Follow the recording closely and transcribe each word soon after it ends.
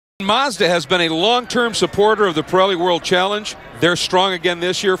Mazda has been a long-term supporter of the Pirelli World Challenge. They're strong again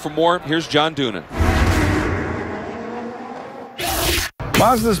this year. For more, here's John Doonan.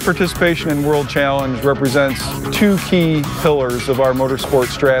 Mazda's participation in World Challenge represents two key pillars of our motorsport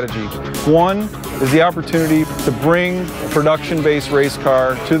strategy. One is the opportunity to bring a production-based race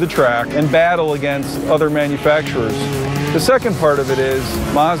car to the track and battle against other manufacturers. The second part of it is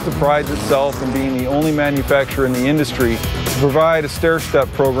Mazda prides itself in being the only manufacturer in the industry to provide a stair-step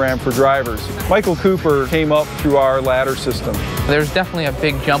program for drivers. Michael Cooper came up through our ladder system. There's definitely a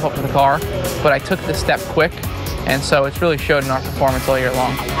big jump up in the car, but I took the step quick, and so it's really showed in our performance all year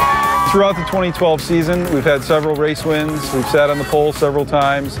long. Throughout the 2012 season, we've had several race wins. We've sat on the pole several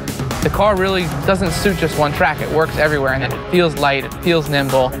times. The car really doesn't suit just one track. It works everywhere, and it feels light, it feels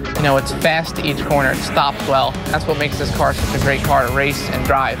nimble. You know, it's fast to each corner, it stops well. That's what makes this car such a great car to race and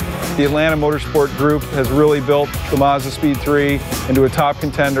drive. The Atlanta Motorsport Group has really built the Mazda Speed 3 into a top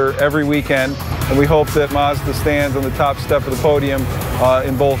contender every weekend, and we hope that Mazda stands on the top step of the podium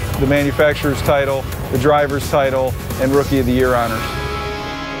in both the manufacturer's title, the driver's title, and Rookie of the Year honors.